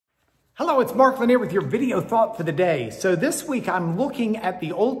Hello, it's Mark Lanier with your video thought for the day. So this week I'm looking at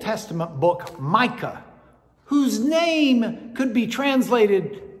the Old Testament book Micah, whose name could be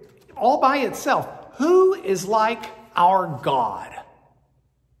translated all by itself. Who is like our God?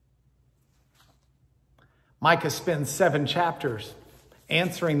 Micah spends 7 chapters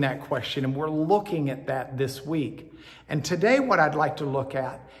answering that question, and we're looking at that this week. And today what I'd like to look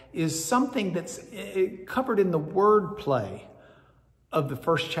at is something that's covered in the wordplay of the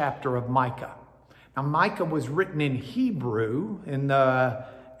first chapter of Micah. Now, Micah was written in Hebrew in the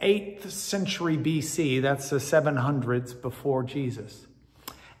 8th century BC. That's the 700s before Jesus.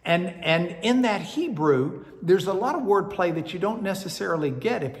 And in that Hebrew, there's a lot of wordplay that you don't necessarily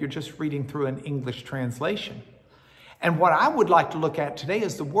get if you're just reading through an English translation. And what I would like to look at today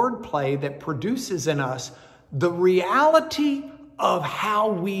is the wordplay that produces in us the reality of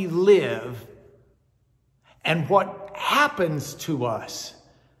how we live and what happens to us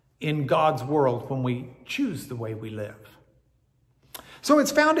in God's world when we choose the way we live. So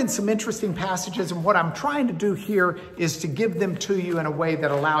it's found in some interesting passages, and what I'm trying to do here is to give them to you in a way that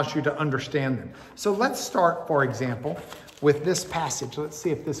allows you to understand them. So let's start, for example, with this passage. Let's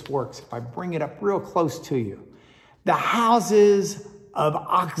see if this works. If I bring it up real close to you. The houses of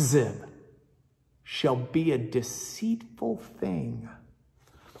Achzib shall be a deceitful thing.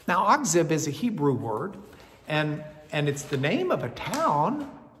 Now, Achzib is a Hebrew word, and it's the name of a town,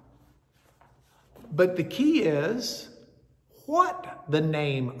 but the key is what the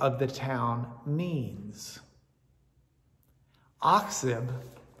name of the town means. Achzib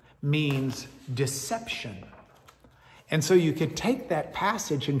means deception. And so you could take that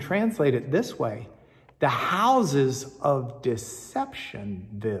passage and translate it this way: the houses of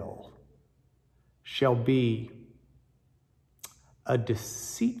Deceptionville shall be a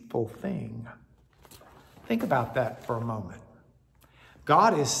deceitful thing. Think about that for a moment.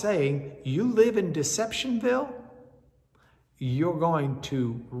 God is saying, you live in Deceptionville, you're going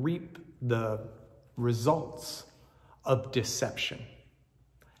to reap the results of deception.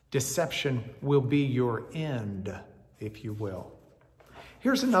 Deception will be your end, if you will.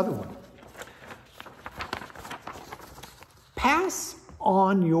 Here's another one. Pass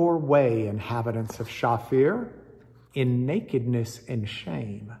on your way, inhabitants of Shafir, in nakedness and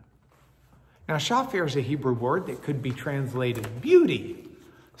shame. Now, Shafir is a Hebrew word that could be translated beauty.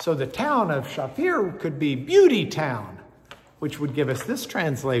 So the town of Shafir could be beauty town, which would give us this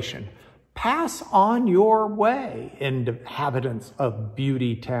translation: pass on your way, inhabitants of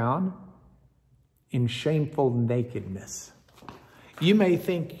beauty town, in shameful nakedness. You may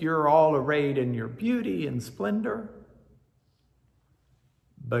think you're all arrayed in your beauty and splendor,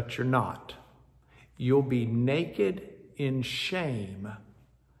 but you're not. You'll be naked in shame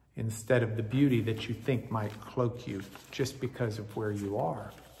instead of the beauty that you think might cloak you just because of where you are.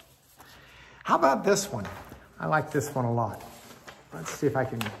 How about this one? I like this one a lot. Let's see if I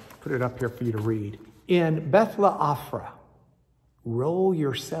can put it up here for you to read. In Beth La'afra, roll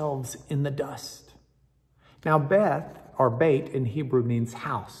yourselves in the dust. Now, Beth, or Beit in Hebrew, means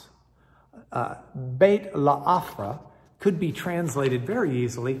house. Beit La'afra could be translated very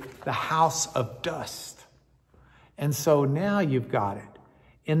easily, the house of dust. And so now you've got it.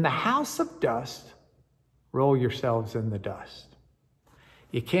 In the house of dust, roll yourselves in the dust.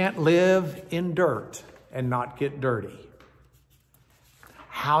 You can't live in dirt and not get dirty.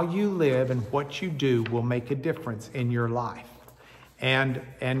 How you live and what you do will make a difference in your life. And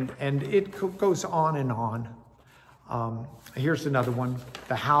it goes on and on. Here's another one.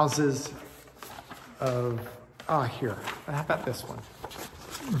 The houses of, here. How about this one?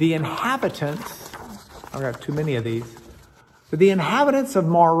 The inhabitants, I've got too many of these. The inhabitants of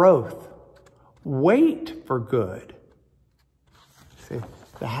Maroth wait for good. See,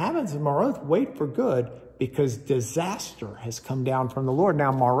 the inhabitants of Maroth wait for good because disaster has come down from the Lord.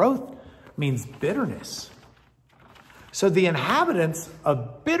 Now, Maroth means bitterness. So the inhabitants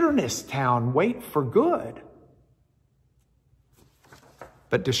of Bitterness Town wait for good.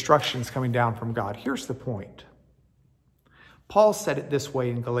 But destruction's coming down from God. Here's the point. Paul said it this way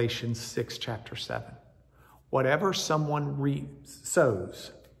in Galatians 6, chapter 7. Whatever someone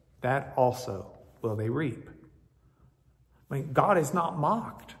sows, that also will they reap. I mean, God is not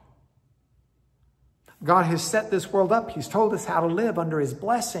mocked. God has set this world up. He's told us how to live under his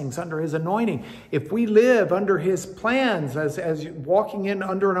blessings, under his anointing. If we live under his plans, as walking in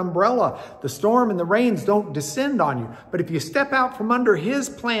under an umbrella, the storm and the rains don't descend on you. But if you step out from under his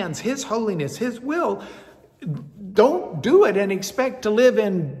plans, his holiness, his will, don't do it and expect to live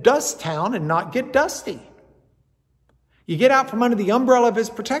in Dust Town and not get dusty. You get out from under the umbrella of his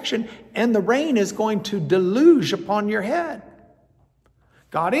protection, and the rain is going to deluge upon your head.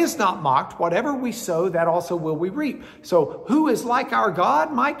 God is not mocked. Whatever we sow, that also will we reap. So who is like our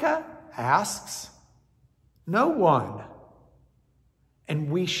God, Micah asks? No one.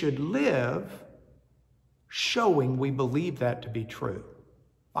 And we should live showing we believe that to be true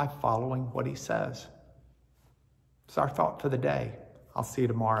by following what he says. It's our thought for the day. I'll see you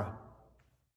tomorrow.